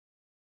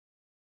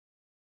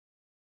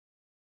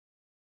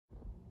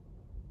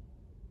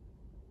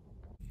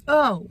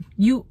Oh,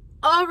 you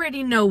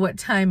already know what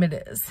time it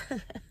is.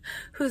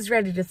 Who's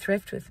ready to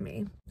thrift with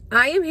me?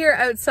 I am here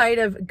outside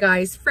of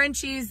Guy's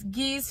Frenchies,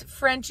 Guy's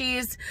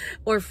Frenchies,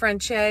 or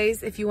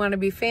Frenchies if you want to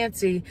be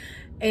fancy.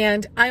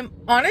 And I'm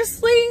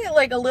honestly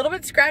like a little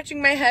bit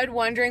scratching my head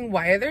wondering,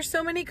 why are there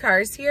so many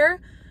cars here?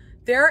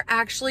 There are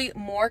actually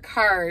more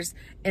cars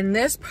in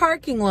this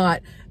parking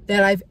lot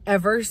that I've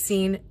ever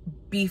seen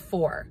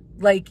before.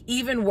 Like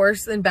even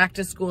worse than back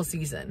to school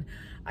season.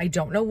 I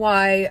don't know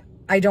why.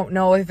 I don't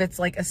know if it's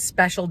like a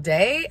special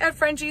day at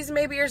Frenchie's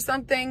maybe or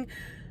something.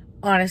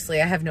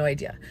 Honestly, I have no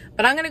idea.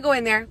 But I'm going to go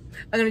in there.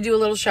 I'm going to do a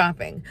little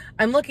shopping.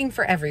 I'm looking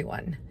for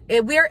everyone.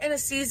 We're in a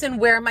season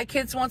where my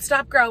kids won't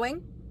stop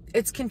growing.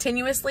 It's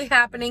continuously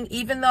happening,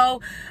 even though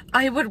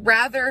I would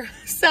rather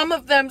some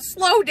of them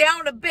slow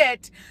down a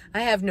bit.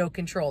 I have no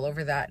control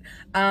over that.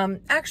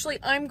 Actually,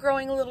 I'm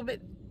growing a little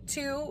bit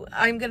too.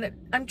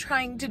 I'm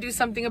trying to do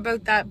something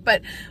about that,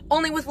 but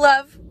only with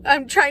love.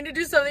 I'm trying to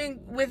do something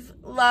with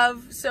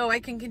love so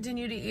I can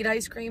continue to eat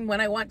ice cream when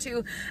I want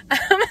to.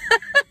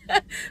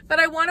 But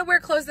I want to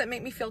wear clothes that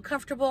make me feel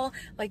comfortable,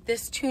 like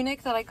this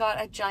tunic that I got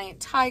at Giant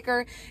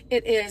Tiger.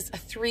 It is a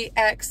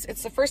 3X.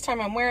 It's the first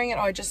time I'm wearing it.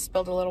 Oh, I just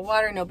spilled a little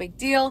water. No big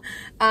deal.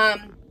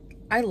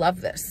 I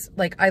love this.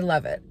 Like, I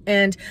love it.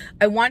 And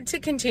I want to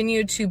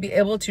continue to be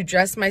able to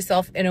dress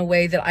myself in a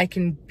way that I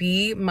can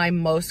be my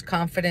most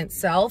confident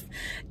self.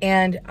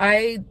 And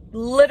I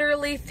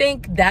literally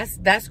think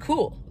that's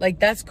cool. Like,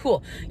 that's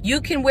cool.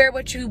 You can wear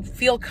what you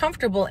feel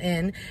comfortable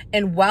in.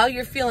 And while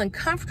you're feeling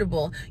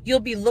comfortable,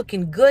 you'll be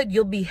looking good.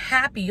 You'll be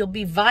happy. You'll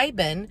be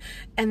vibing.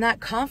 And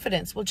that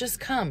confidence will just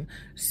come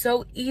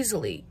so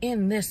easily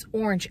in this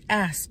orange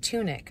ass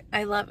tunic.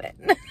 I love it.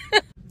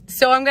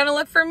 So I'm going to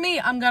look for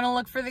me. I'm going to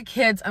look for the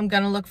kids. I'm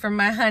going to look for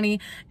my honey,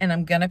 and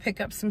I'm going to pick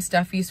up some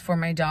stuffies for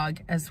my dog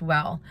as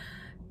well.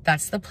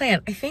 That's the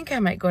plan. I think I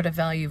might go to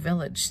Value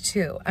Village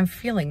too. I'm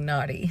feeling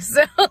naughty.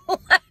 So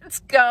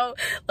let's go.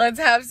 Let's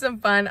have some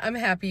fun. I'm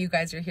happy you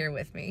guys are here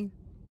with me.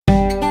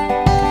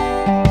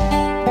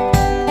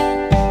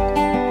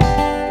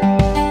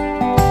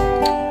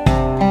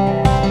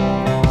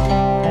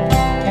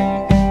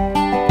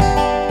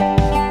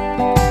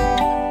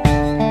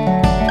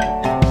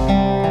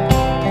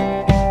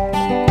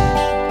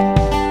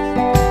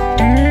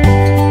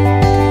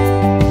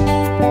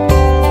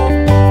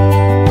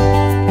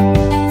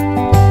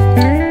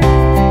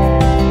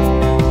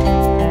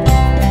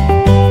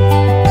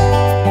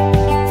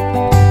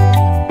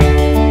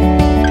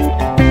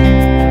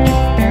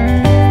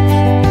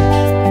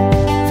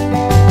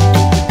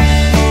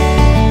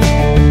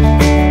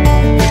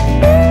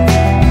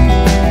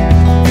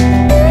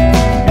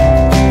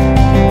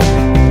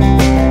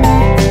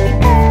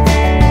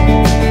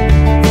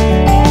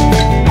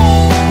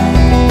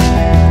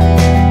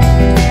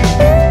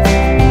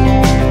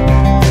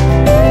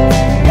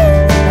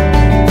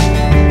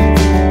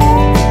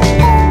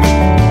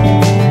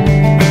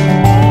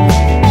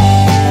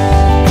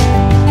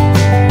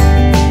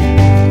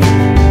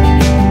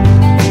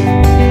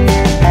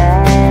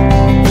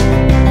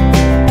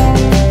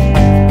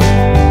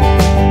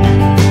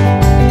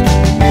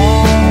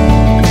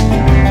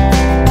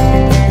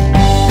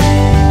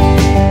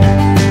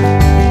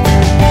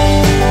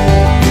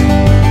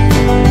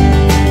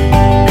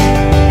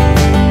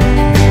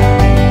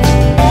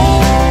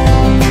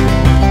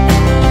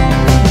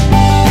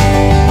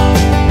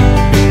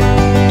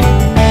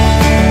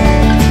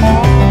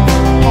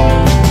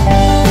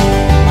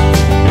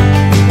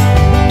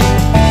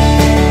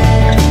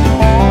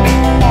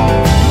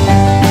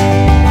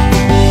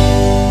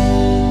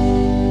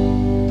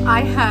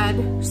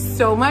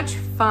 So much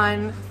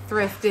fun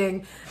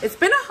thrifting. It's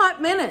been a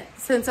hot minute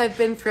since I've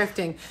been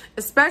thrifting.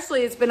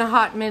 Especially it's been a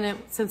hot minute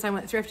since I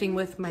went thrifting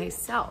with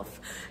myself.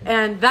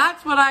 And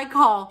that's what I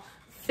call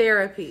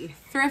therapy.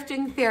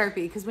 Thrifting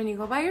therapy. Because when you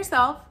go by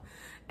yourself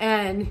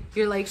and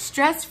you're like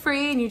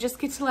stress-free and you just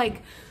get to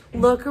like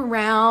look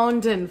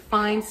around and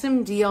find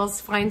some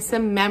deals, find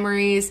some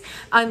memories,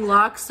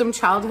 unlock some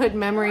childhood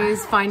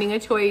memories, finding a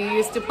toy you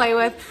used to play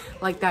with,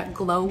 like that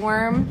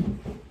glowworm.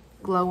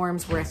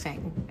 Glowworms were a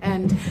thing.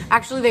 And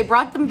actually they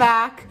brought them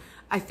back.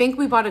 I think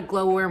we bought a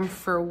glowworm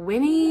for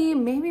Winnie,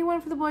 maybe one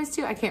for the boys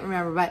too. I can't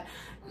remember, but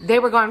they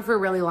were gone for a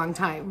really long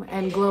time.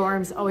 And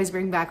glowworms always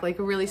bring back like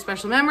a really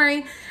special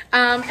memory.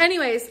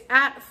 Anyways,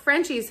 at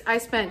Frenchie's, I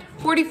spent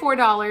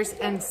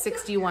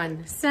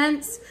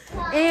 $44.61.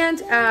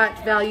 And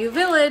at Value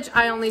Village,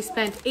 I only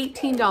spent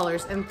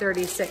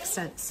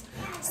 $18.36.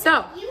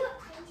 So,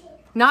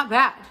 not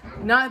bad.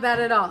 Not bad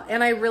at all.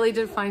 And I really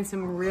did find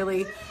some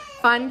really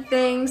fun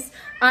things.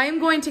 I'm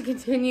going to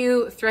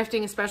continue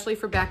thrifting, especially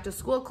for back to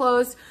school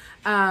clothes,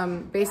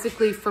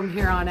 basically from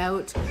here on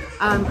out.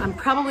 I'm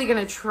probably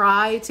gonna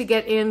try to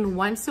get in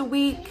once a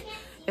week,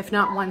 if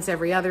not once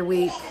every other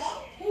week.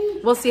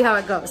 We'll see how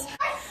it goes.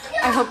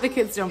 I hope the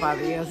kids don't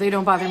bother you. They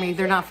don't bother me.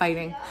 They're not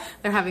fighting.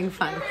 They're having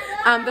fun.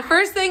 The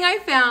first thing I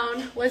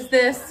found was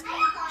this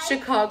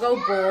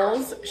Chicago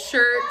Bulls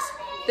shirt.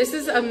 This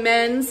is a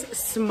men's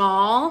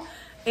small.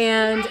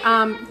 And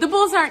the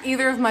Bulls aren't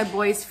either of my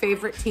boys'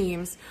 favorite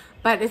teams,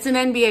 but it's an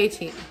NBA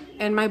team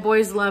and my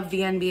boys love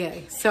the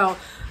NBA. So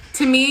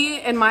to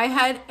me, in my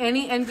head,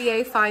 any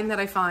NBA find that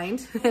I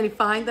find,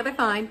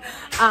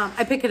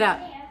 I pick it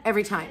up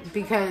every time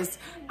because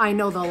I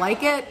know they'll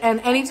like it. And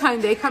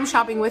anytime they come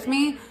shopping with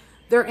me,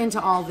 they're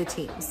into all the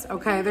teams,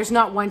 okay? There's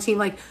not one team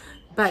like,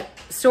 but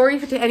sorry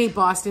to any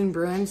Boston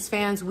Bruins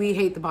fans, we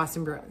hate the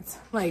Boston Bruins.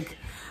 Like,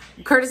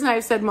 Curtis and I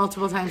have said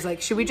multiple times,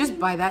 like, should we just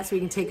buy that so we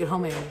can take it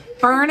home and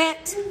burn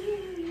it?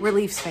 We're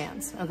Leafs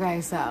fans,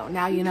 okay? So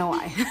now you know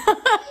why.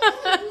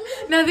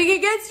 Nothing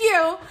against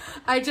you.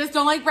 I just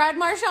don't like Brad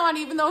Marchand,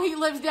 even though he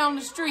lives down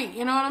the street.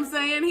 You know what I'm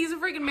saying? He's a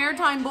freaking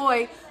Maritime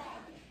boy.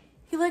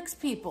 He likes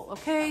people,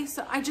 okay?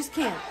 So I just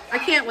can't. I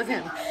can't with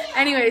him.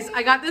 Anyways,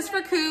 I got this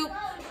for Coop.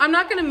 I'm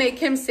not gonna make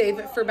him save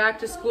it for back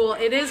to school.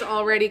 It is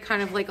already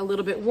kind of like a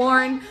little bit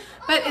worn,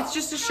 but it's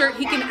just a shirt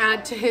he can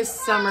add to his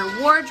summer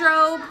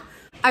wardrobe.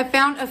 I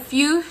found a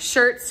few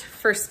shirts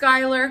for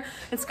Skylar,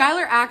 and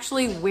Skylar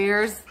actually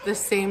wears the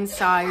same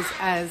size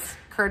as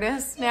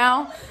Curtis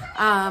now,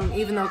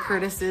 even though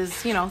Curtis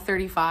is, you know,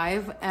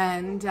 35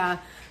 and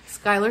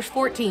Skylar's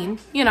 14,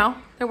 you know,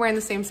 they're wearing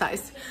the same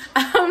size.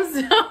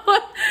 So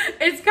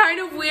it's kind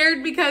of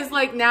weird because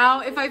like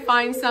now if I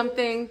find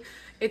something,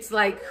 it's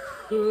like,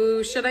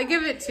 who should I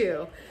give it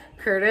to?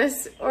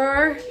 Curtis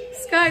or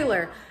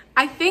Skylar?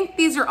 I think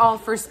these are all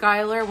for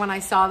Skylar. When I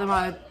saw them,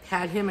 I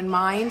had him in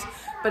mind.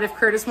 But if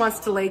Curtis wants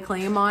to lay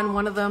claim on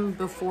one of them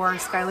before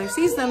Skylar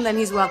sees them, then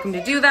he's welcome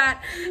to do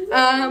that.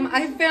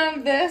 I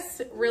found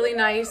this really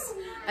nice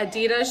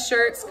Adidas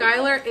shirt.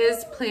 Skylar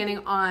is planning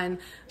on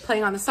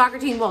playing on the soccer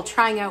team, well,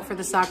 trying out for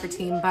the soccer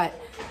team, but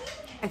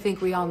I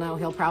think we all know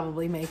he'll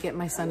probably make it.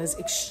 My son is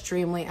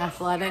extremely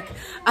athletic.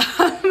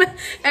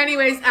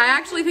 Anyways, I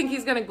actually think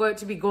he's gonna go out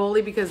to be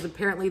goalie because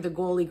apparently the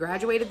goalie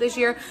graduated this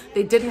year.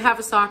 They didn't have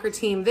a soccer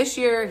team this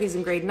year. He's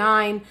in grade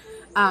 9.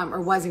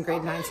 Or was in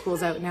grade 9,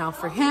 school's out now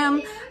for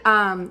him.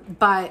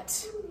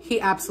 But he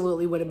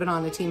absolutely would have been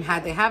on the team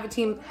had they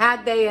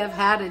have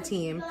had a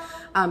team.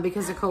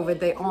 Because of COVID,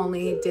 they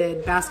only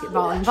did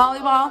basketball and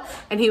volleyball,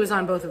 and he was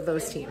on both of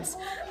those teams.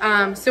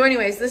 So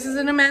anyways, this is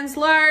in a men's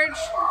large.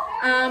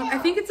 I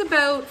think it's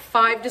about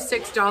 $5 to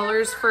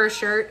 $6 for a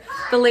shirt.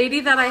 The lady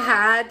that I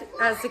had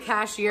as the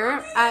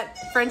cashier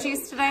at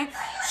Frenchie's today,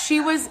 she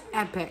was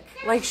epic.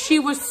 Like, she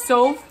was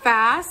so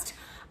fast.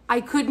 I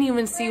couldn't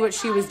even see what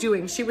she was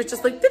doing. She was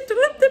just like, dip, dip,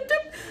 dip, dip,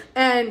 dip.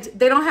 And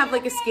they don't have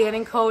like a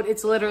scanning code.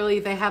 It's literally,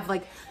 they have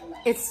like,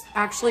 it's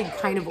actually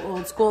kind of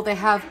old school. They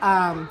have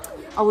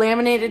a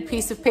laminated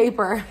piece of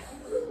paper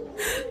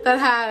that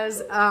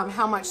has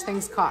how much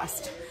things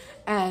cost.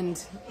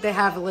 And they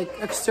have like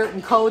a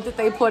certain code that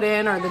they put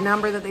in or the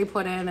number that they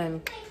put in,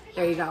 and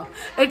there you go.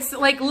 It's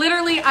like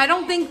literally, I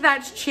don't think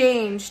that's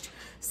changed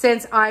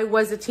since I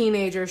was a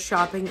teenager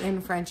shopping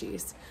in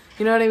Frenchie's.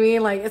 You know what I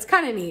mean? Like, it's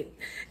kind of neat.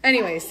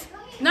 Anyways,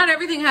 not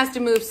everything has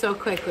to move so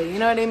quickly. You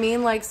know what I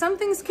mean? Like, some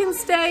things can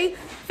stay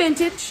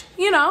vintage,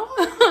 you know?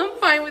 I'm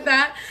fine with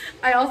that.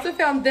 I also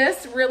found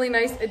this really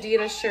nice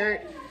Adidas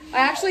shirt. I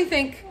actually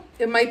think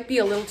it might be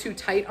a little too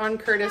tight on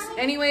Curtis.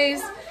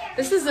 Anyways,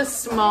 this is a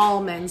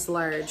small men's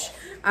large.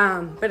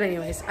 But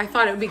anyways, I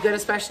thought it would be good,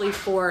 especially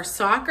for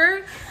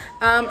soccer.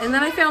 And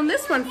then I found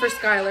this one for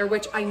Skylar,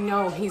 which I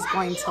know he's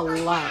going to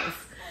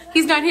love.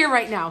 He's not here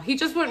right now. He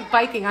just went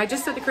biking. I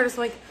just said to Curtis,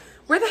 like,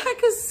 where the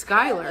heck is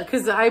Skylar?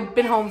 Because I've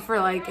been home for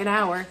like an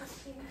hour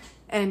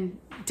and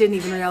didn't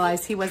even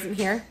realize he wasn't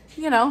here.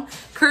 You know,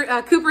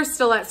 Cooper's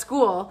still at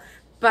school,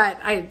 but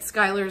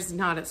Skylar's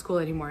not at school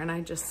anymore. And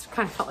I just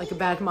kind of felt like a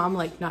bad mom,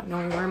 like not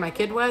knowing where my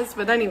kid was.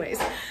 But anyways,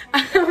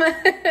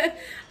 I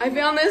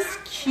found this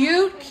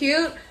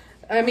cute,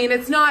 I mean,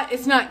 it's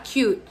not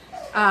cute.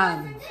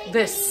 I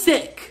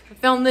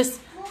found this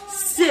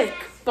sick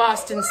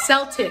Boston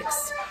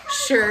Celtics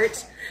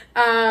shirt.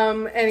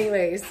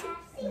 Anyways,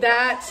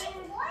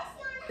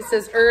 it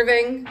says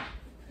Irving.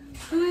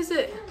 Who is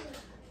it?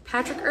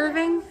 Patrick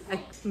Irving?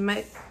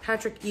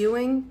 Patrick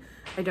Ewing?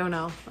 I don't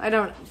know.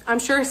 I'm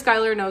sure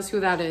Skylar knows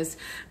who that is.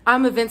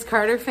 I'm a Vince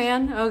Carter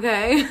fan,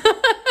 okay?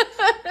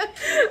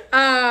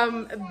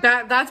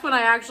 That's when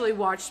I actually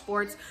watch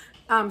sports.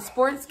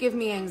 Sports give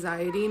me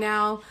anxiety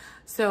now,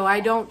 so I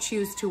don't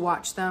choose to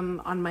watch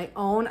them on my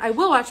own. I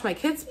will watch my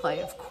kids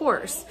play, of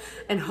course,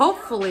 and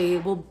hopefully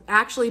we'll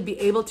actually be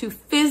able to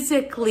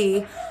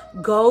physically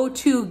go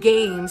to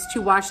games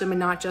to watch them and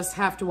not just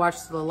have to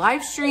watch the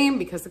live stream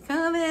because of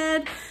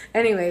COVID.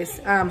 Anyways,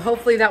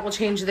 hopefully that will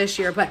change this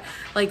year, but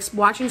like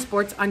watching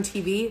sports on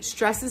TV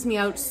stresses me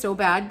out so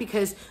bad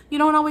because you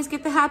don't always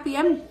get the happy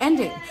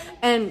ending.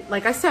 And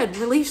like I said,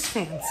 we're Leafs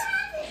fans.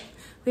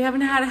 We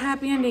haven't had a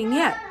happy ending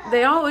yet.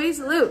 They always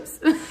lose.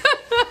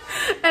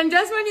 And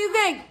just when you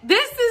think,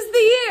 this is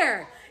the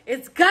year,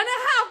 it's gonna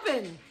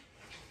happen,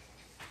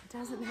 it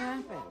doesn't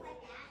happen.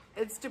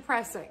 It's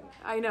depressing,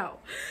 I know.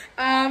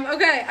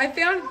 Okay, I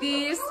found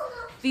these.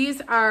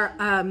 These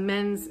are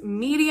men's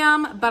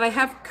medium, but I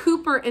have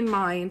Cooper in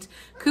mind.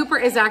 Cooper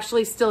is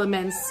actually still a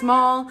men's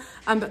small,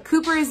 but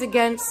Cooper is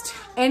against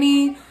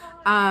any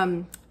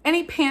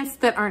any pants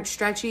that aren't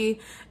stretchy,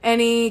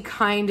 any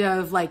kind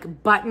of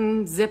like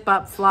button, zip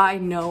up, fly,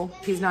 no,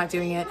 he's not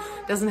doing it.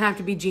 Doesn't have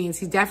to be jeans.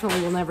 He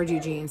definitely will never do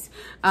jeans.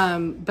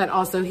 But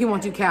also he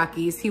won't do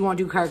khakis. He won't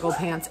do cargo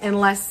pants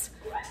unless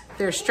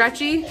they're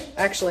stretchy.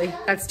 Actually,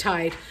 that's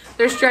tied.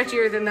 They're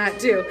stretchier than that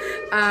too.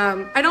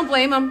 I don't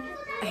blame him.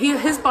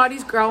 His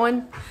body's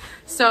growing,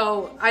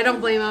 so I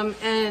don't blame him.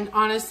 And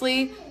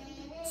honestly,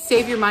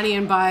 save your money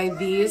and buy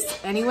these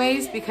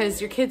anyways,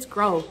 because your kids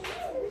grow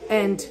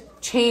and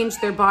change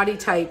their body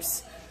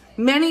types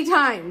many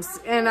times.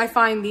 And I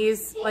find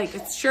these, like,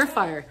 it's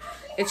surefire.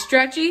 It's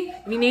stretchy.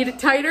 If you need it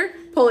tighter,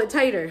 pull it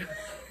tighter.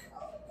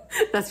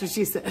 That's what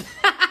she said.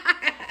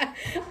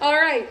 All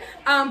right.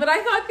 But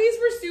I thought these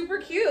were super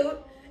cute,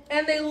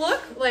 and they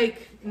look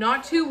like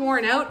not too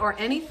worn out or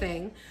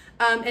anything.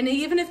 And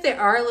even if they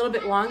are a little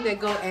bit long, they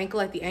go ankle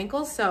at the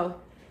ankles.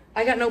 So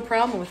I got no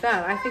problem with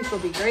that. I think they'll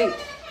be great.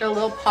 Got a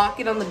little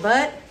pocket on the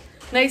butt,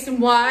 nice and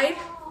wide.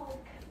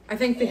 I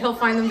think that he'll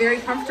find them very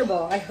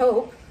comfortable, I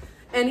hope.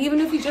 And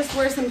even if you just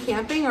wear some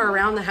camping or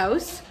around the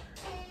house,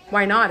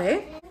 why not,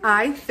 eh?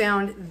 I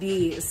found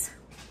these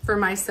for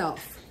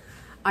myself.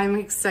 I'm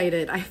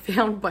excited. I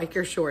found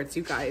biker shorts,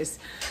 you guys.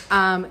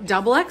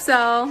 Double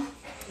XL,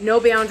 no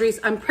boundaries.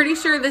 I'm pretty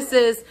sure this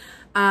is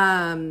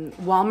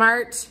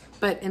Walmart,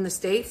 but in the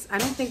States. I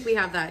don't think we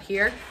have that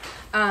here.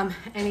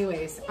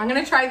 Anyways, I'm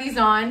gonna try these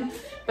on,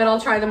 but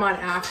I'll try them on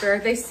after.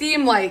 They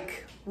seem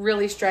like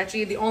really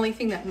stretchy. The only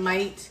thing that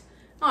might,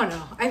 oh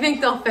no, I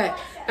think they'll fit,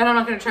 but I'm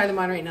not gonna try them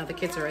on right now. The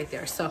kids are right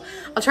there. So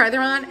I'll try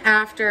them on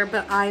after,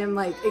 but I am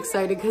like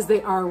excited because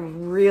they are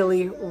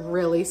really,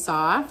 really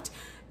soft.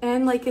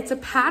 And like, it's a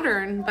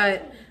pattern,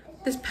 but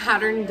this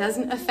pattern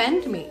doesn't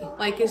offend me.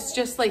 Like, it's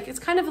just like, it's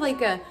kind of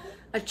like a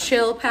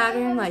chill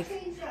pattern. Like,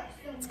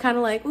 it's kind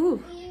of like,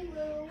 ooh,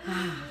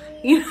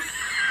 you know?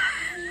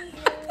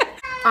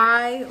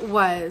 I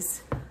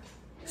was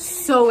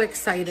so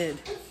excited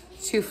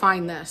to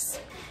find this.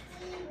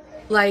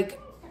 Like,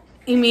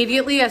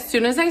 immediately, as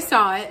soon as I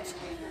saw it,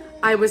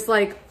 I was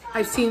like,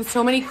 I've seen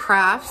so many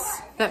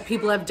crafts that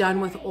people have done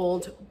with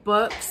old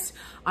books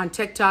on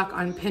TikTok,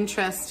 on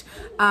Pinterest.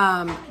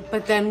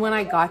 But then when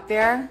I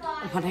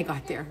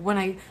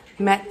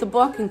met the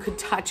book and could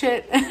touch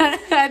it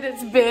at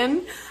its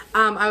bin,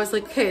 I was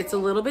like, okay, it's a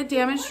little bit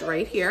damaged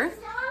right here.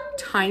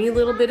 Tiny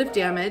little bit of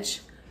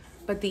damage.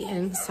 But the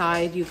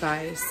inside, you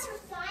guys,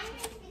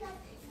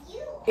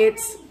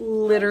 it's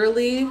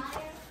literally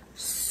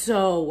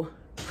so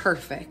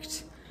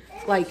perfect.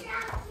 Like,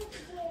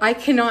 I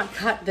cannot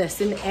cut this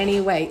in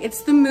any way.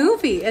 It's the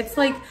movie. It's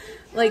like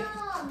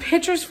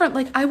pictures from,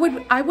 like, I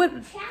would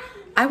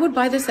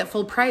buy this at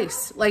full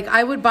price. Like,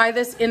 I would buy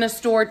this in a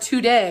store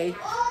today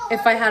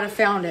if I had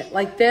found it.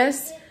 Like,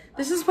 this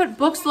is what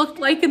books looked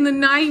like in the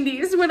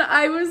 90s when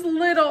I was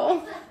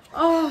little.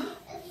 Oh,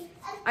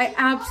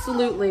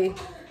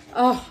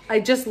 I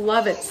just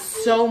love it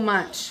so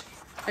much.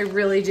 I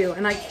really do.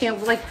 And I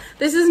can't, like,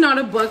 this is not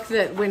a book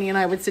that Winnie and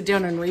I would sit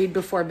down and read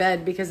before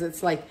bed because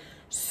it's like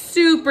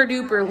super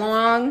duper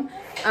long.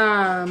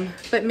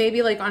 But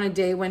maybe like on a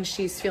day when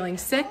she's feeling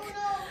sick,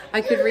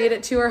 I could read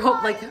it to her.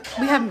 Hope, like,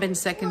 we haven't been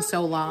sick in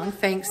so long,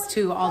 thanks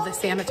to all the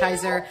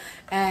sanitizer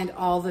and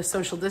all the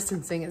social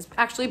distancing. It's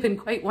actually been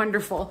quite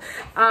wonderful.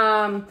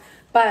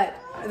 But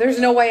there's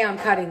no way I'm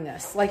cutting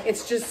this. Like,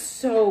 it's just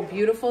so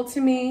beautiful to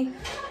me.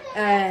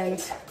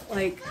 And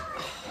like,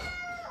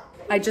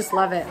 I just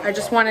love it. I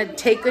just want to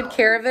take good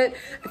care of it.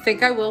 I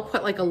think I will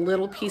put like a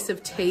little piece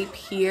of tape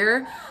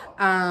here.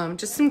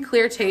 Just some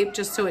clear tape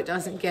just so it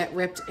doesn't get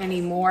ripped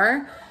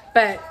anymore.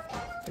 But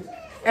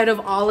out of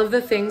all of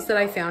the things that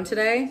I found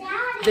today,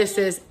 this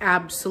is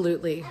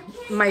absolutely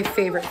my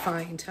favorite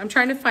find. I'm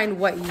trying to find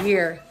what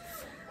year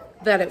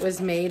that it was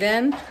made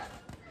in.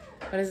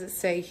 What does it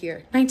say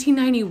here?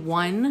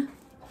 1991?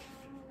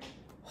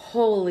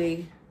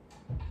 Holy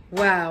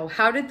wow.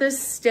 How did this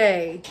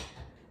stay?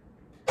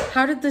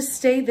 How did this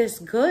stay this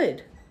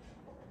good?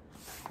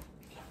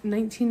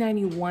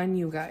 1991,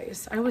 you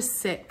guys. I was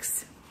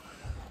 6.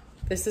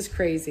 This is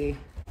crazy.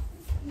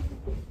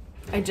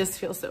 I just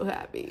feel so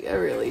happy. I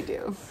really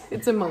do.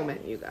 It's a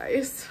moment, you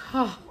guys.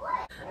 Oh.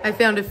 I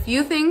found a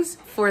few things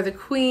for the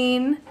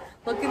queen.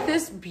 Look at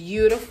this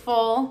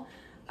beautiful,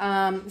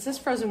 is this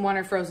Frozen 1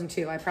 or Frozen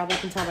 2? I probably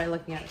can tell by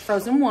looking at it.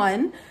 Frozen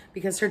 1,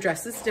 because her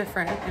dress is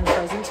different, and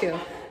Frozen 2.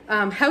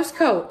 House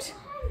coat.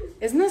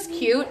 Isn't this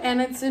cute? And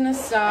it's in a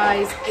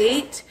size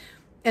 8,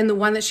 and the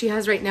one that she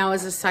has right now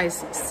is a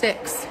size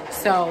 6.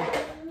 So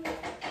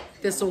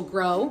this will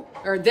grow,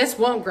 or this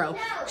won't grow.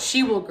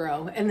 She will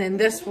grow, and then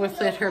this will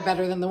fit her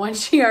better than the one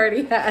she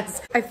already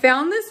has. I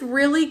found this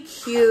really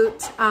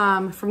cute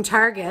from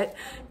Target,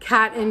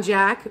 Cat and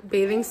Jack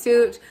bathing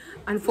suit.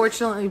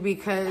 Unfortunately,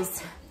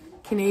 because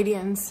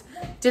Canadians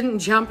didn't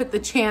jump at the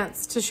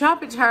chance to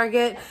shop at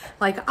Target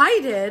like I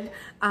did.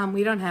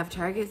 We don't have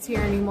Targets here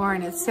anymore,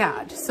 and it's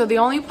sad. So the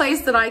only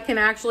place that I can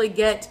actually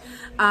get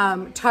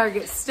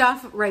Target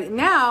stuff right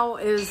now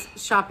is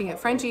shopping at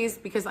Frenchie's,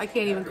 because I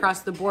can't even cross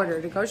the border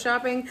to go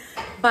shopping.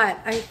 But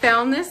I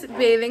found this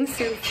bathing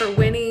suit for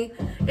Winnie.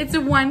 It's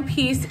a one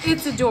piece,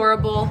 it's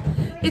adorable.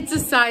 It's a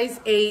size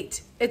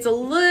 8. It's a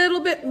little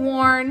bit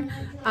worn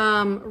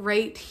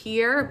right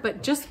here,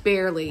 but just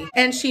barely.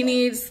 And she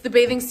needs the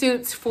bathing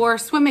suits for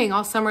swimming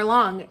all summer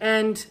long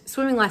and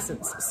swimming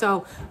lessons.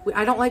 So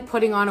I don't like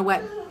putting on a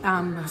wet,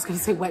 I was gonna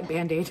say wet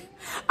Band-Aid.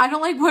 I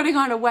don't like putting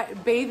on a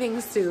wet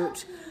bathing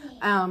suit.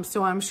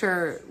 So I'm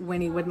sure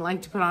Winnie wouldn't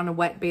like to put on a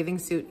wet bathing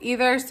suit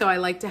either. So I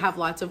like to have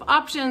lots of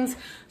options,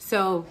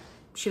 so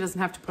she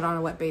doesn't have to put on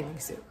a wet bathing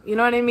suit. You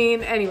know what I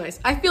mean? Anyways,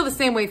 I feel the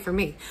same way for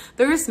me.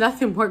 There is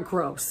nothing more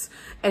gross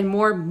and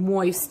more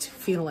moist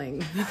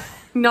feeling,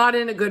 not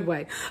in a good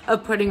way,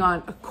 of putting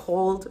on a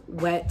cold,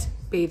 wet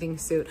bathing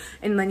suit.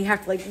 And then you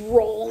have to like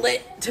roll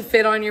it to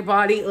fit on your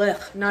body.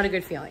 Ugh, not a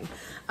good feeling.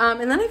 And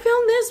then I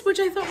found this, which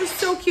I thought was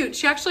so cute.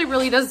 She actually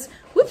really does,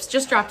 whoops,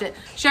 just dropped it.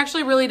 She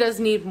actually really does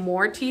need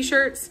more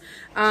t-shirts.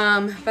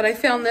 But I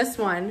found this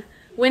one.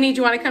 Winnie, do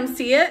you want to come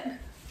see it?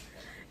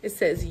 It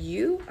says,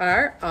 "You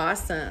are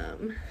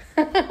awesome."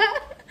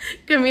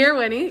 Come here,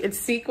 Winnie. It's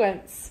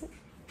sequins.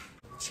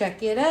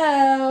 Check it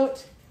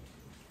out.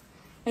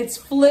 It's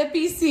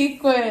flippy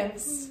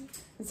sequins.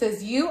 It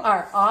says, "You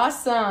are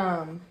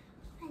awesome."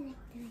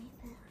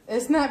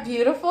 Isn't that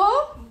beautiful?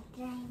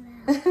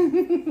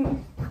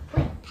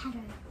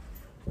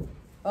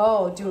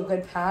 Oh, do a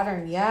good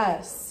pattern,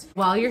 yes.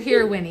 While you're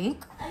here, Winnie,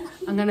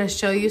 I'm gonna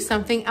show you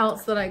something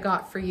else that I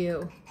got for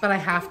you, but I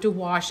have to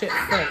wash it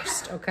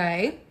first,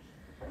 okay?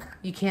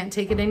 You can't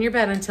take it in your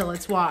bed until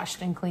it's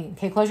washed and clean.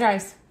 Okay, close your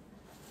eyes.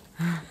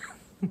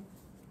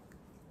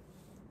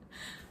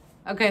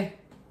 Okay.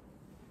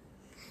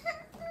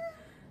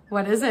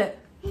 What is it?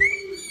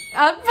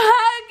 A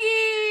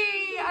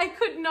puggy! I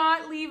could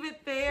not leave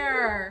it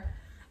there.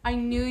 I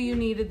knew you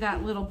needed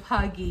that little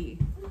puggy.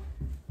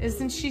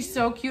 Isn't she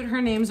so cute?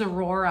 Her name's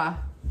Aurora.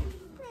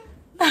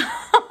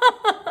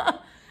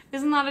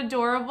 Isn't that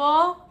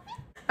adorable?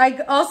 I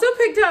also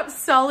picked up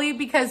Sully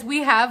because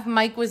we have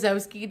Mike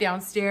Wazowski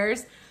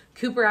downstairs.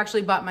 Cooper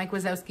actually bought Mike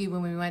Wazowski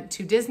when we went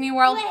to Disney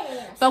World,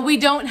 but we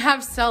don't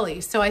have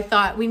Sully. So I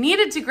thought we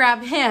needed to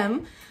grab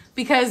him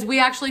because we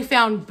actually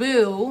found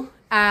Boo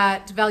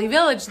at Value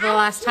Village the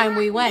last time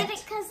we went. Get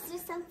it because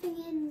there's something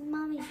in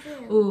Mommy's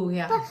room. Ooh,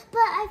 yeah. But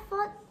I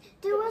thought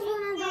there was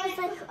one of those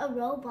like a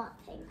robot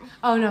thing.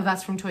 Oh no,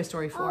 that's from Toy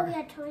Story 4. Oh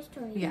yeah, Toy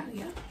Story. Yeah,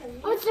 yeah.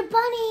 Oh, it's the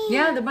bunny.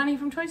 Yeah, the bunny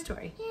from Toy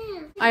Story.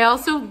 Yeah. I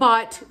also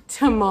bought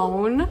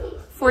Timon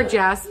for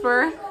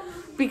Jasper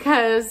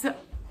because,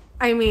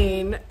 I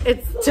mean,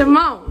 it's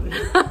Timon.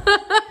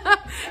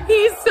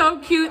 He's so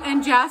cute,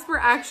 and Jasper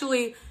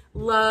actually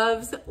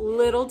loves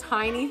little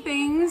tiny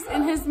things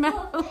in his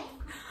mouth.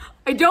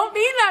 I don't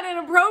mean that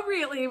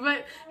inappropriately,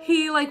 but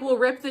he like will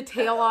rip the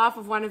tail off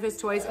of one of his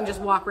toys and just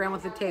walk around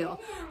with the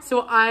tail.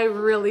 So I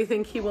really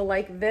think he will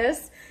like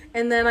this.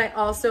 And then I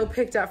also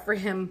picked up for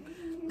him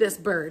this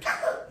bird.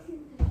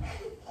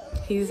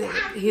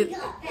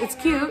 It's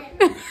cute.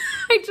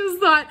 I just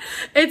thought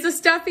it's a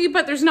stuffy,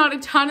 but there's not a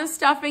ton of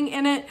stuffing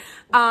in it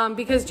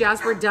because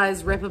Jasper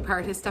does rip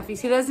apart his stuffies.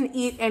 He doesn't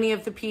eat any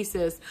of the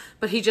pieces,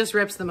 but he just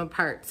rips them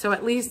apart. So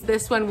at least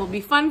this one will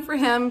be fun for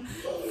him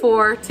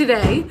for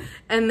today.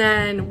 And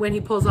then when he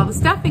pulls all the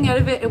stuffing out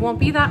of it, it won't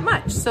be that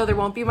much. So there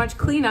won't be much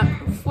cleanup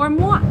for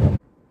moi.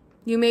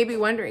 You may be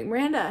wondering,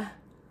 Miranda,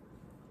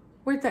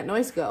 where'd that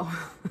noise go?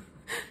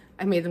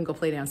 I made them go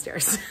play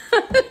downstairs.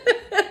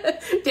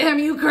 Damn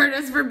you,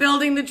 Curtis, for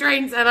building the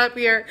train set up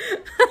here.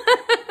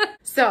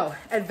 So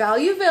at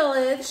Value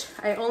Village,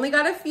 I only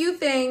got a few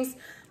things,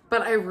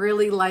 but I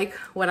really like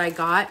what I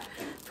got.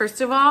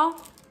 First of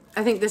all,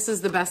 I think this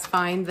is the best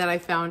find that I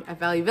found at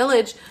Value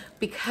Village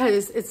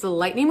because it's the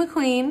Lightning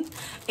McQueen.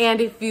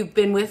 And if you've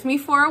been with me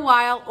for a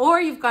while,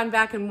 or you've gone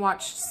back and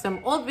watched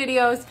some old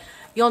videos,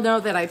 you'll know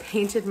that I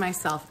painted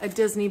myself a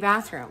Disney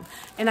bathroom,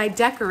 and I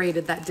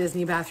decorated that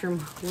Disney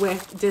bathroom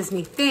with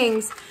Disney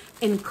things,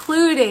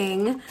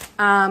 including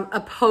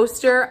a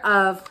poster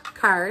of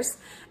Cars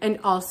and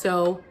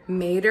also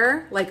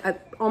Mater, like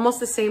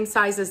almost the same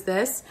size as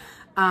this,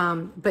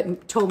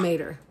 but Tow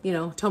Mater, you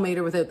know, Tow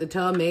Mater without the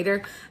Tow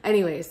Mater.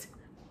 Anyways,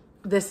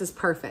 this is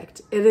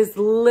perfect. It is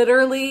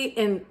literally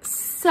in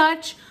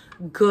such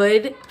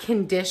good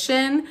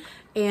condition,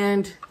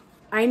 and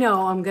I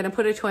know I'm gonna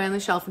put a toy on the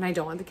shelf and I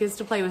don't want the kids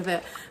to play with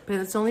it, but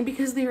it's only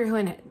because they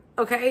ruin it,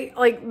 okay?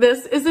 Like,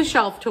 this is a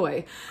shelf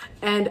toy,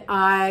 and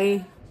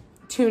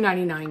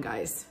 $2.99,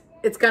 guys.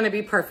 It's gonna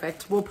be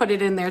perfect. We'll put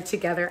it in there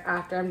together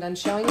after I'm done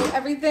showing you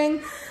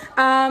everything.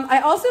 I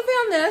also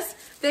found this.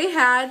 They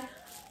had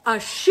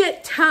a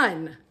shit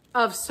ton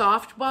of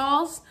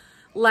softballs,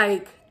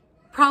 like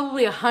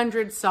probably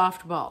 100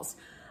 softballs.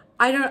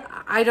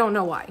 I don't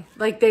know why.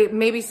 Like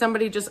maybe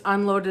somebody just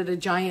unloaded a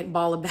giant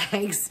ball of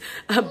bags,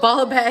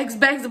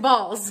 bags of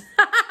balls.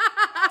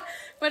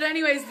 But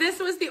anyways, this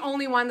was the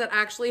only one that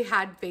actually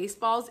had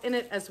baseballs in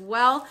it as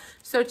well.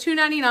 So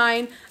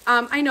 $2.99.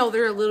 I know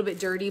they're a little bit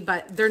dirty,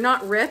 but they're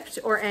not ripped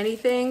or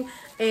anything.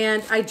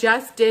 And I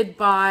just did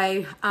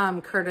buy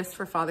Curtis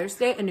for Father's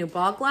Day a new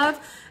ball glove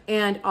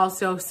and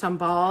also some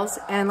balls.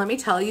 And let me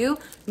tell you,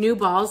 new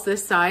balls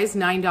this size,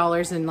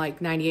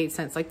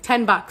 $9.98, like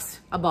 10 bucks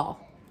a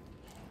ball.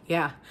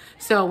 Yeah.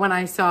 So when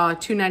I saw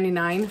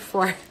 $2.99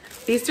 for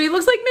these three,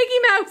 looks like Mickey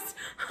Mouse.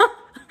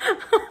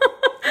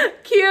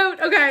 Cute.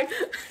 Okay.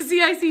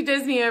 See, I see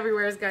Disney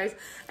everywhere, guys.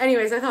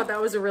 Anyways, I thought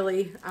that was a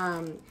really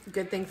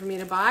good thing for me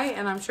to buy,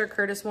 and I'm sure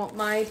Curtis won't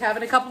mind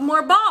having a couple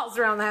more balls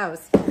around the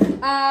house.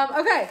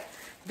 Okay.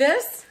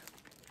 This,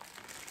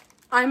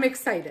 I'm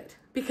excited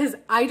because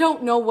I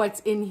don't know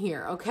what's in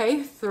here,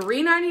 okay?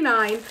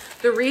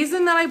 $3.99. The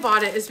reason that I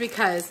bought it is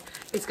because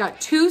it's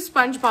got 2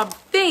 SpongeBob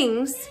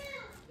things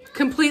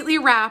completely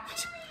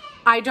wrapped.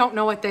 I don't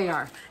know what they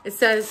are. It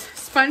says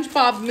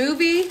SpongeBob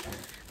movie,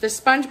 the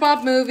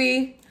SpongeBob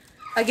movie.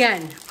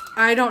 Again,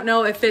 I don't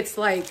know if it's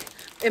like,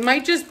 it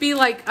might just be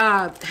like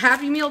a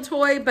Happy Meal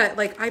toy, but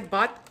like I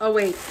bought, oh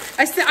wait,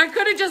 I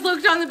could have just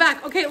looked on the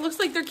back. Okay, it looks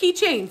like they're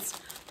keychains.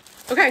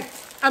 Okay,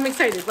 I'm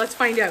excited. Let's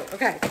find out.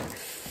 Okay,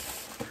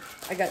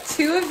 I got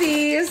 2 of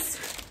these.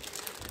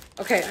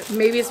 Okay,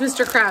 maybe it's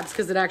Mr. Krabs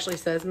because it actually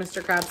says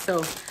Mr. Krabs,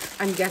 so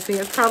I'm guessing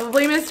it's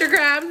probably Mr.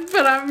 Krabs,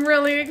 but I'm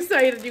really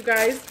excited, you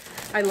guys.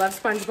 I love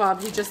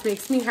SpongeBob. He just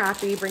makes me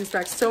happy. He brings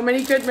back so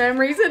many good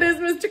memories. It is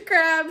Mr.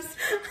 Krabs.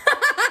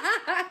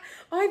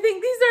 Oh, I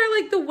think these are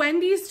like the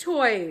Wendy's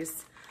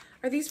toys.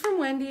 Are these from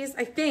Wendy's?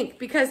 I think,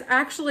 because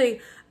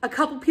actually a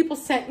couple people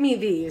sent me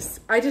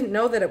these. I didn't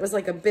know that it was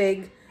like a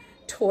big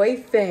toy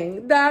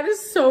thing. That is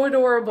so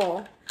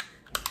adorable.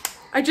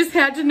 I just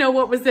had to know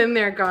what was in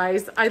there,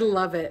 guys. I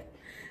love it.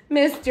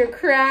 Mr.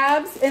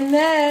 Krabs. And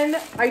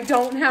then I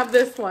don't have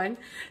this one.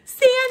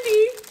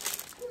 Sandy.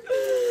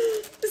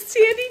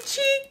 Sandy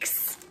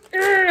cheeks.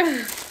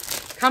 Ugh.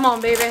 Come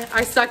on, baby.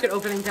 I suck at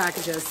opening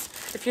packages.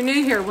 If you're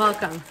new here,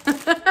 welcome.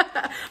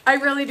 I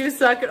really do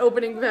suck at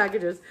opening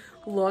packages.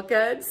 Look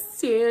at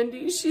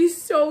Sandy.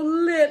 She's so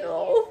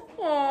little.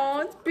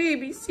 Oh, it's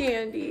baby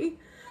Sandy.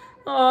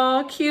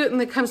 Oh, cute. And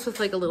it comes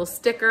with like a little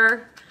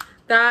sticker.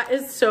 That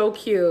is so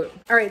cute.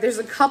 All right, there's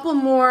a couple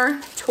more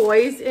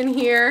toys in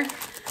here.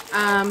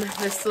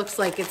 This looks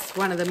like it's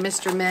one of the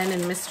Mr. Men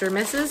and Mr.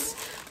 Mrs.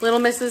 Little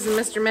Mrs. and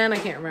Mr. Men. I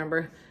can't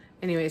remember.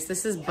 Anyways,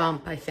 this is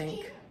Bump, I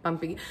think.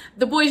 Bumpy.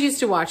 The boys used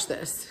to watch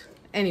this.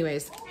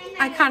 Anyways,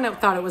 I kind of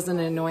thought it was an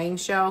annoying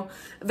show.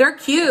 They're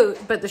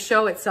cute, but the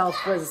show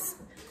itself was,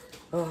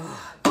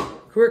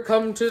 we're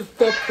come to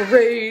the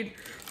parade.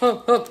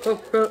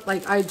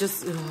 Like, I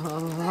just,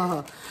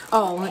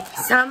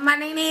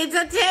 somebody needs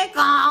a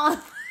tickle.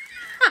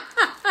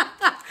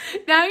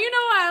 Now you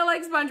know why I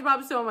like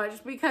SpongeBob so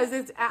much, because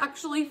it's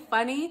actually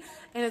funny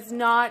and it's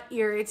not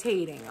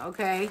irritating,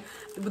 okay?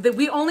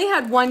 We only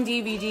had one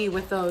DVD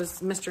with those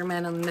Mr.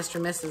 Men and Mr.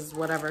 Mrs.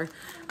 whatever.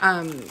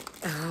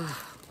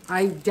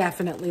 I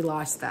definitely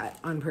lost that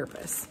on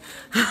purpose.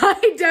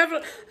 I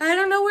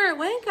don't know where it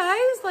went,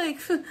 guys. Like,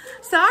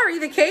 sorry,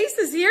 the case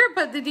is here,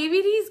 but the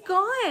DVD's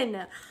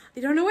gone. I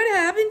don't know what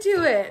happened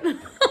to it.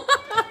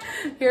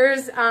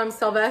 Here's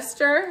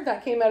Sylvester.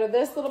 That came out of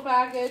this little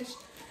package.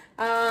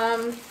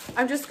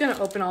 I'm just gonna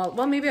open all,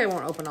 well, maybe I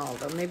won't open all of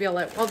them. Maybe I'll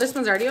let, oh, this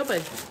one's already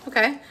open.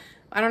 Okay.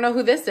 I don't know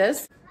who this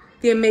is.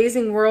 The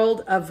Amazing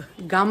World of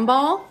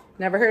Gumball.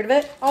 Never heard of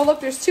it. Oh, look,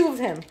 there's 2 of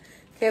him.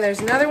 Okay, there's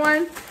another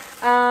one.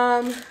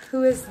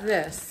 Who is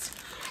this?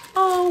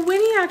 Oh,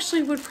 Winnie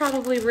actually would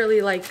probably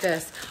really like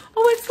this.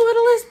 Oh, it's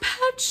Littlest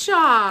Pet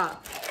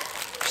Shop.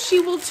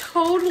 She will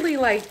totally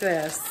like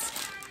this.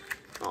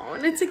 Oh,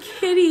 and it's a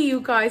kitty,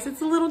 you guys.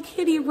 It's a little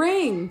kitty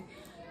ring.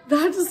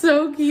 That's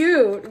so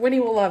cute. Winnie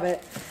will love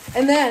it.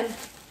 And then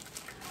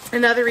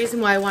another reason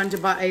why I wanted to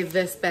buy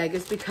this bag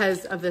is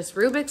because of this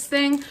Rubik's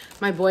thing.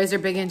 My boys are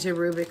big into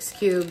Rubik's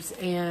Cubes,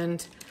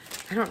 and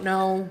I don't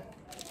know,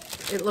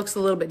 it looks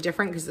a little bit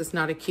different because it's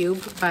not a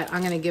cube, but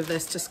I'm going to give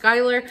this to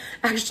Skylar.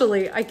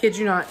 Actually, I kid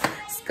you not,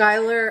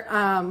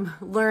 Skylar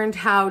learned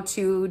how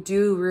to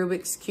do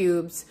Rubik's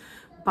Cubes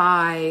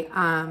by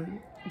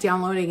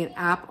downloading an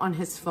app on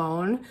his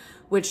phone,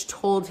 which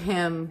told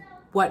him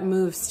what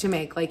moves to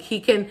make. Like, he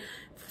can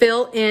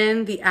fill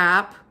in the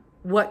app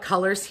what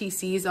colors he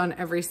sees on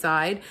every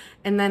side,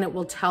 and then it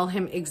will tell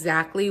him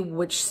exactly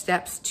which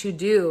steps to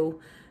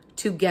do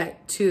to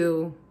get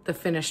to the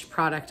finished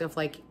product of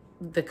like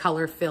the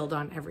color filled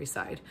on every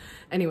side.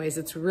 Anyways,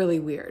 it's really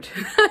weird.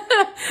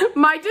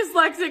 My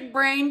dyslexic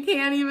brain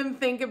can't even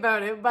think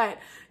about it, but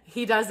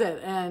he does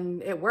it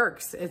and it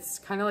works. It's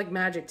kind of like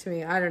magic to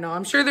me. I don't know.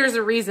 I'm sure there's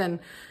a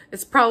reason.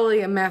 It's probably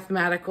a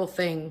mathematical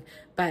thing.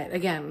 But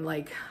again,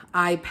 like,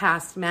 I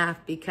passed math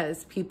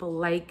because people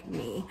like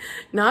me,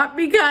 not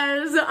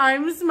because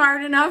I'm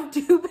smart enough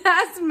to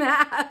pass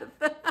math.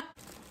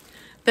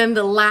 Then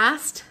the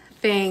last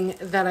thing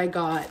that I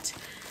got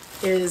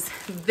is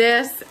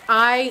this.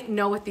 I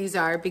know what these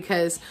are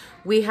because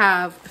we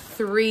have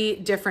 3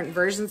 different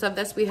versions of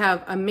this. We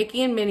have a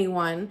Mickey and Minnie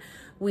one,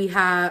 We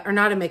have, or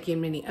not a Mickey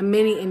and Minnie, a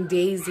Minnie and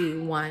Daisy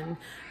one.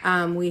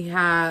 We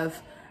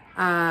have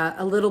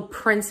a little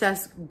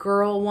princess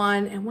girl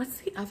one. And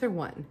what's the other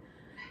one?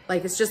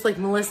 Like, it's just like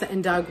Melissa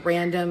and Doug,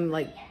 random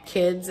like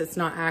kids. It's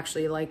not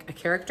actually like a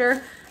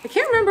character. I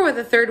can't remember what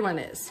the third one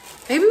is.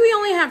 Maybe we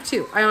only have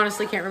two. I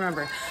honestly can't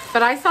remember.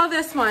 But I saw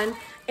this one,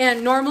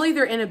 and normally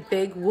they're in a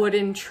big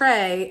wooden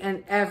tray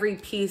and every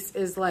piece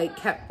is like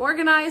kept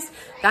organized.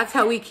 That's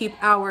how we keep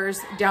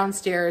ours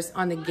downstairs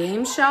on the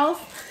game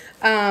shelf.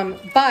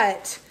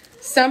 But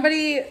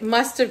somebody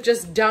must have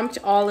just dumped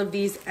all of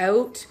these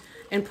out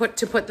and put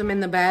them in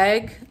the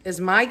bag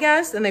is my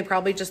guess. And they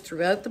probably just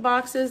threw out the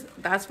boxes.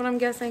 That's what I'm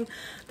guessing.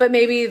 But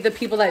maybe the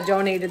people that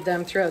donated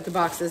them threw out the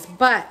boxes.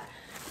 But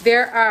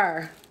there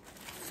are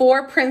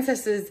 4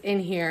 princesses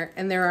in here,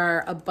 and there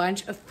are a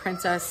bunch of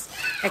princess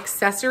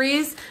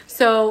accessories.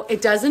 So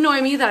it does annoy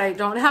me that I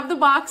don't have the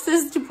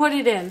boxes to put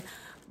it in.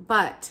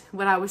 But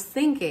what I was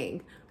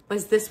thinking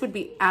was this would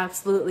be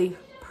absolutely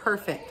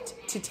perfect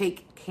to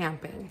take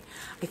camping.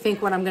 I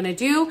think what I'm gonna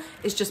do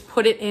is just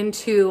put it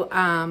into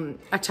not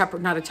a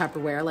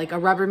Tupperware, like a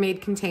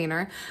Rubbermaid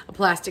container, a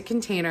plastic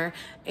container,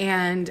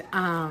 and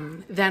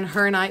then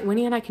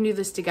Winnie and I can do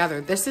this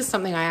together. This is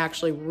something I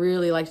actually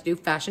really like to do.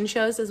 Fashion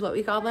shows is what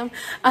we call them.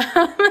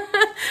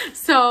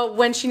 So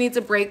when she needs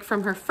a break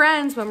from her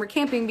friends when we're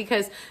camping,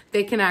 because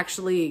they can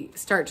actually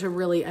start to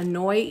really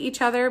annoy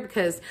each other,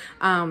 because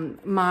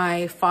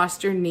my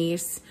foster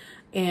niece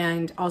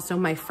and also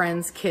my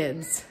friends'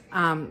 kids,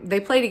 they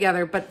play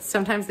together, but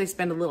sometimes they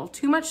spend a little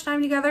too much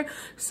time together.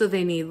 So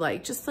they need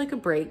like, just like a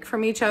break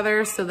from each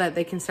other so that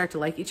they can start to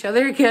like each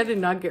other again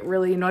and not get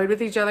really annoyed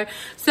with each other.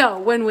 So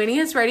when Winnie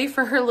is ready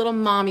for her little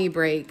mommy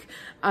break,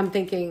 I'm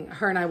thinking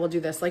her and I will do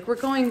this. Like, we're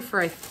going for,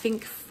 I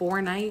think,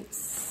 4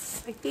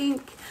 nights, I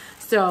think.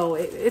 So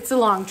it's a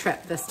long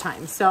trip this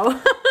time. So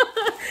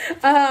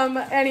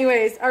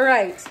anyways, all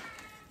right.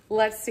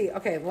 Let's see.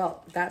 Okay,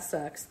 well, that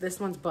sucks. This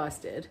one's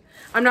busted.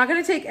 I'm not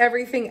going to take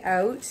everything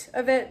out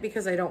of it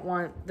because I don't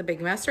want the big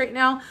mess right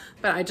now,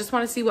 but I just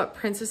want to see what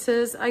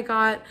princesses I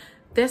got.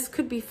 This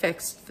could be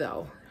fixed,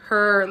 though.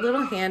 Her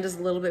little hand is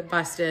a little bit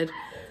busted,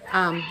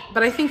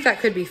 but I think that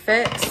could be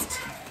fixed.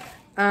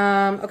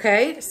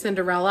 Okay,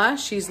 Cinderella.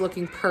 She's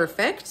looking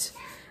perfect.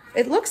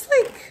 It looks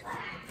like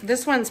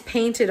this one's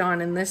painted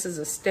on and this is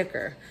a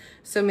sticker.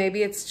 So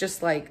maybe it's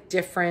just like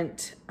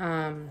different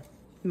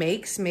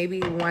makes.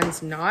 Maybe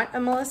one's not a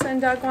Melissa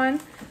and Doug one.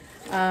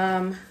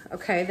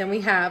 Okay, then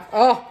we have,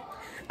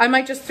 I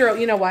might just throw,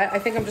 you know what? I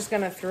think I'm just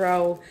going to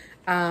throw,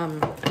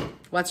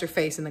 what's her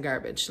face in the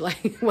garbage?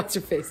 Like, what's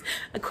her face?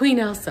 Queen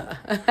Elsa.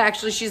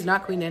 Actually, she's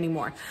not queen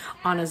anymore.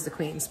 Anna's the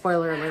queen.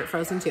 Spoiler alert,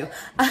 Frozen 2.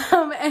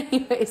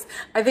 Anyways,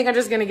 I think I'm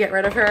just going to get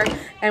rid of her,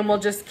 and we'll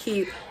just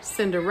keep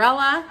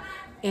Cinderella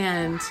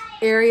and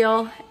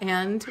Ariel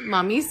and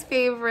Mommy's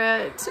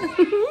favorite,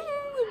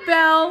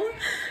 Belle.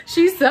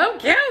 She's so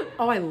cute.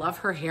 Oh, I love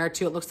her hair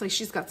too. It looks like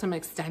she's got some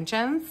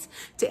extensions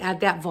to add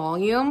that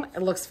volume.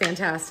 It looks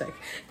fantastic.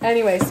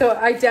 Anyway, so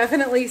I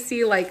definitely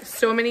see like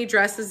so many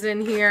dresses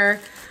in here.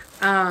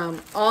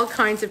 All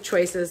kinds of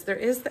choices. There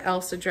is the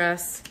Elsa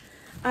dress.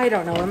 I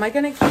don't know. Am I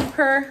going to keep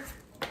her?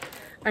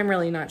 I'm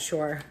really not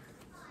sure.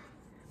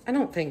 I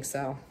don't think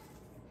so.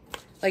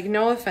 Like,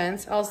 no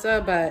offense,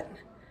 Elsa, but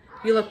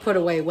you look put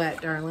away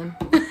wet, darling.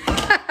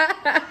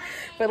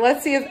 But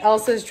let's see if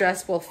Elsa's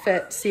dress will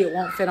fit. See, it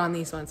won't fit on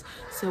these ones.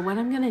 So what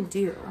I'm going to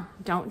do,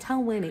 don't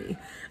tell Winnie,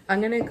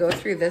 I'm going to go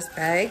through this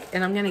bag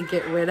and I'm going to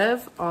get rid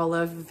of all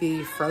of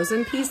the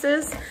Frozen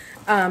pieces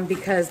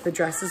because the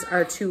dresses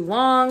are too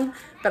long.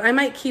 But I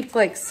might keep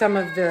like some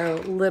of the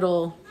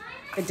little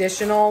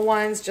additional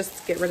ones just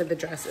to get rid of the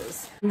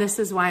dresses. And this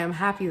is why I'm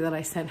happy that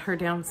I sent her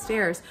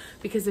downstairs,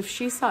 because if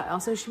she saw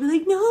Elsa, she'd be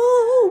like,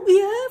 no, we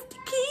have to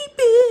keep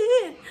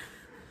it.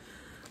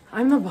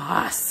 I'm the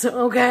boss,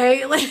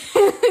 okay? Like,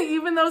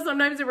 even though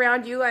sometimes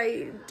around you,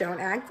 I don't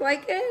act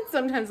like it.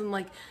 Sometimes I'm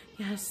like,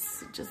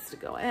 yes, just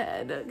go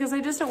ahead. Because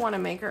I just don't want to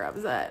make her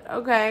upset,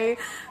 okay?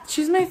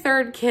 She's my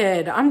 3rd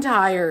kid. I'm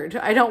tired.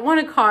 I don't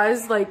want to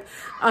cause, like,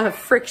 a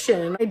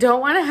friction. I don't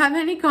want to have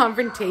any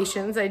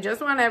confrontations. I just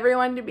want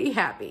everyone to be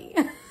happy.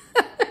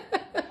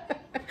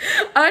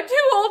 I'm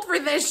too old for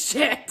this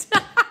shit.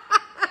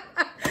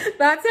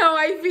 That's how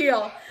I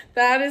feel.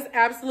 That is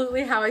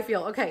absolutely how I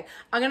feel. Okay,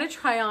 I'm going to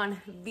try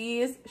on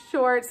these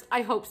shorts.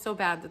 I hope so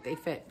bad that they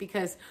fit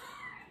because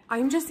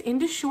I'm just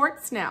into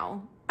shorts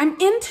now. I'm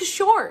into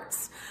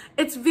shorts.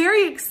 It's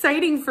very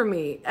exciting for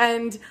me.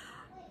 And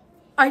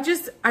I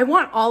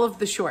want all of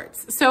the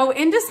shorts. So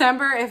in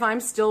December, if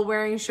I'm still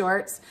wearing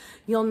shorts,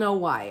 you'll know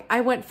why.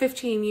 I went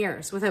 15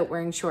 years without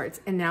wearing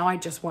shorts, and now I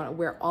just want to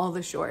wear all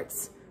the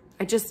shorts.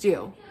 I just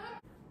do.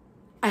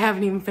 I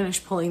haven't even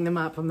finished pulling them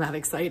up. I'm that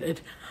excited.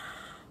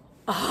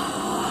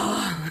 Oh,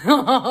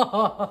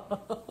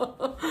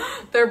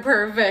 they're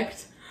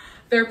perfect.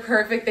 They're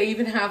perfect. They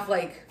even have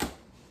like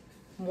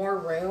more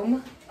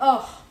room.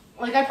 Oh,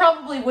 like I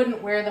probably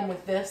wouldn't wear them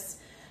with this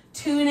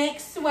tunic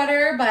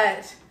sweater,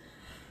 but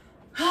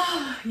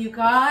you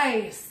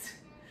guys,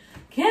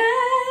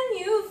 can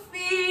you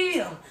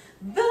feel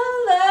the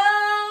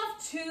love?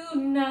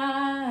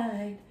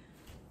 tonight.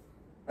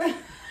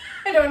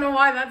 I don't know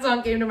why that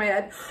song came to my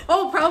head.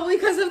 Oh, probably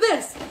because of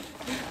this.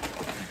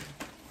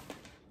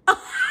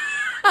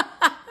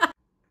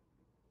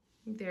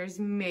 There's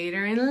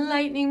Mater and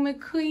Lightning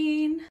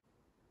McQueen.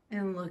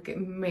 And look at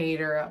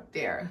Mater up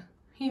there.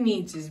 He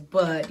needs his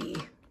buddy.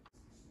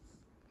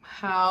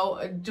 How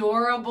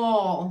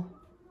adorable.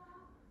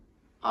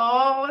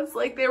 Oh, it's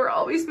like they were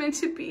always meant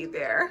to be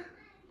there.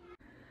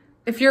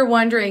 If you're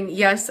wondering,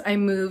 yes, I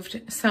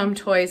moved some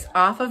toys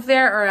off of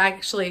there, or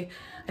actually,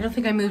 I don't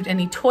think I moved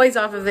any toys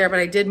off of there, but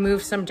I did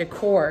move some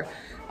decor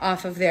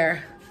off of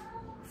there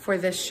for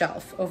this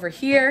shelf. Over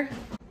here,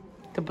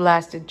 the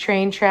blasted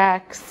train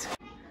tracks.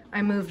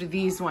 I moved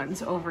these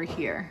ones over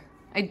here.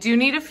 I do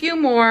need a few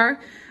more.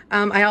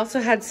 I also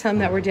had some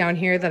that were down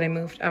here that I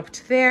moved up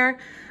to there.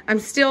 I'm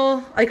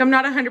still, like, I'm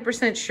not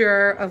 100%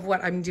 sure of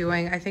what I'm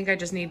doing. I think I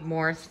just need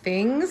more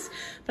things,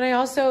 but I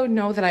also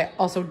know that I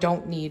also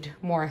don't need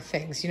more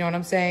things. You know what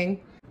I'm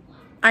saying?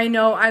 I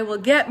know I will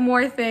get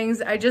more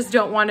things. I just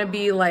don't want to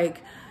be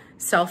like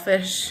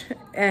selfish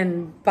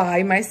and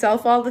buy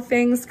myself all the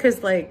things,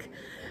 because like,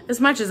 as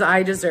much as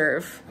I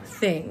deserve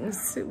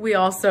things, we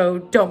also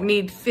don't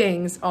need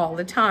things all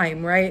the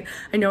time, right?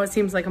 I know it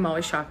seems like I'm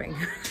always shopping,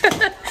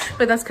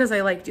 but that's because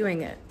I like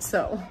doing it.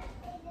 So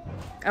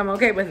I'm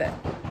okay with it.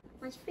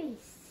 My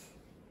face.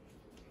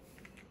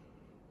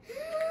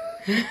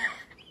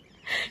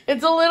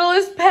 It's a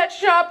Littlest Pet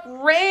Shop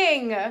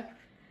ring.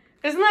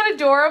 Isn't that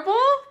adorable?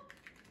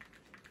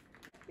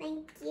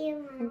 Thank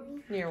you,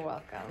 Mommy. You're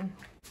welcome.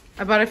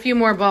 I bought a few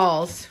more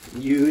balls.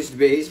 Used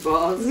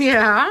baseballs?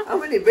 Yeah. How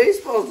many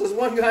baseballs does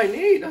one guy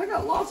need? I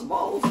got lots of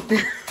balls.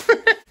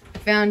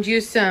 Found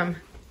you some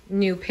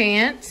new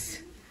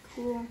pants.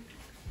 Cool.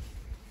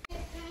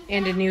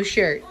 And a new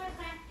shirt.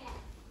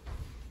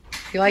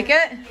 You like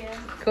it? Yeah.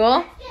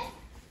 Cool?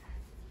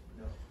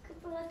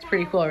 It's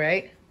pretty cool,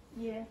 right?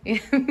 Yeah.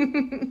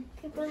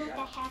 People People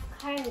that have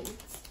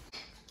cards.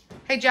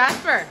 Hey,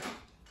 Jasper.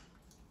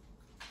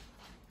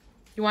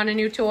 You want a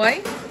new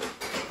toy?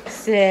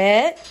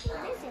 Sit.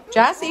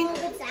 Jassy,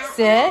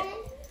 sit.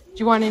 Do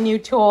you want a new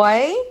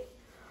toy?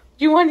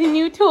 Do you want a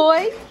new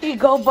toy? Here you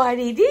go,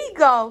 buddy. There you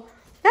go.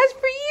 That's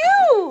for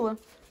you.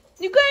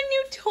 You got a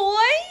new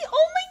toy?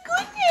 Oh my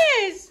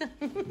goodness.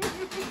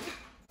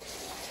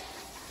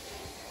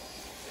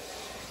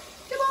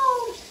 Come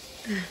on.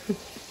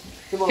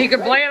 Come on, He could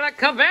Fred. play the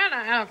cabana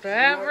after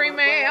every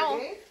meal.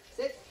 Okay,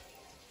 sit.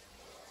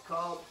 It's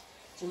called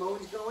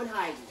Simone's Going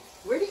Hiding.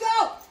 Where'd he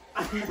go?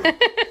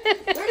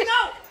 Where'd he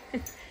go?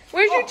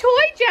 Where's your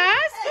toy,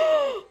 Jazz?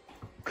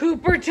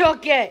 Cooper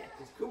took it.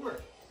 It's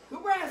Cooper.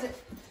 Cooper has it.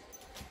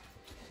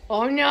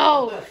 Oh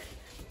no.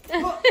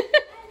 Look.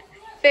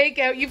 Fake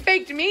out. You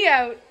faked me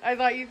out. I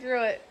thought you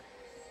threw it.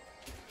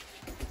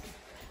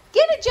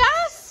 Get it,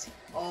 Jazz.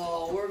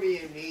 Oh, we're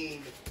being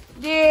mean.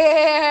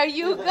 Yeah,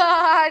 you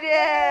got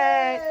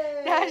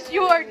it. That's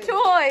your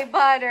toy,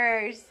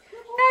 Butters.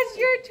 That's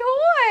your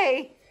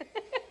toy.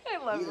 I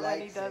love He it when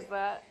he likes does it.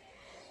 that.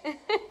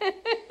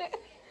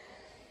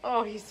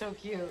 Oh, he's so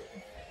cute.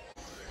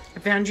 I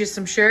found you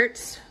some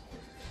shirts.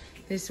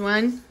 This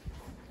one.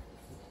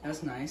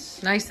 That's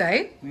nice. Nice,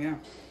 eh? Yeah.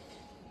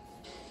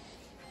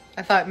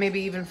 I thought maybe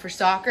even for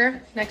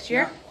soccer next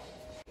year.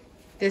 Yeah.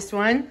 This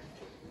one.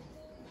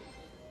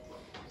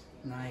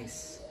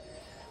 Nice.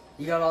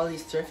 You got all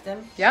these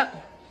thrifting? Yep.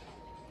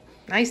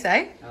 Nice,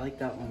 eh? I like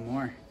that one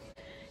more.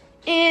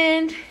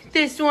 And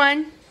this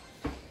one.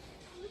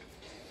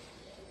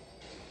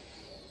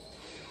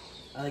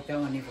 I like that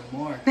one even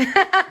more.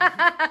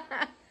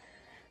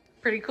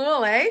 Pretty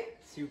cool, eh?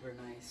 Super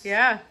nice.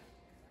 Yeah.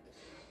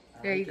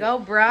 I There like you it. go,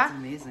 brah. That's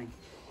amazing.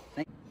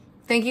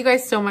 Thank you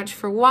guys so much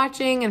for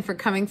watching and for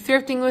coming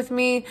thrifting with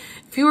me.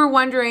 If you were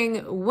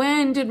wondering,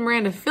 when did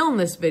Miranda film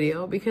this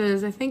video?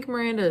 Because I think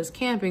Miranda is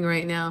camping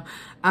right now.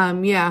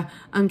 Yeah,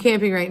 I'm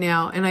camping right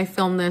now, and I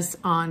filmed this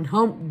on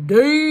hump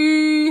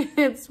day.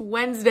 It's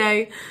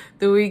Wednesday,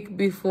 the week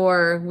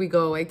before we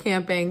go away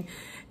camping.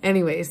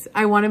 Anyways,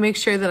 I want to make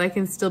sure that I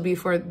can still be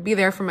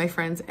there for my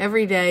friends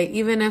every day,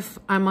 even if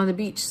I'm on the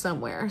beach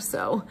somewhere.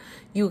 So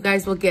you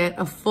guys will get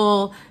a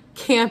full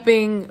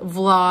camping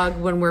vlog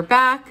when we're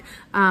back,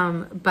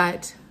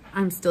 but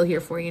I'm still here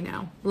for you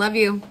now. Love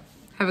you.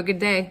 Have a good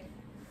day.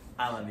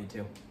 I love you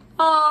too.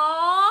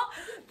 Aww,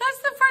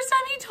 that's the first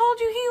time he told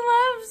you he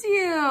loves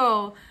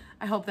you.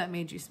 I hope that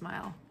made you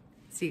smile.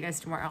 See you guys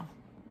tomorrow.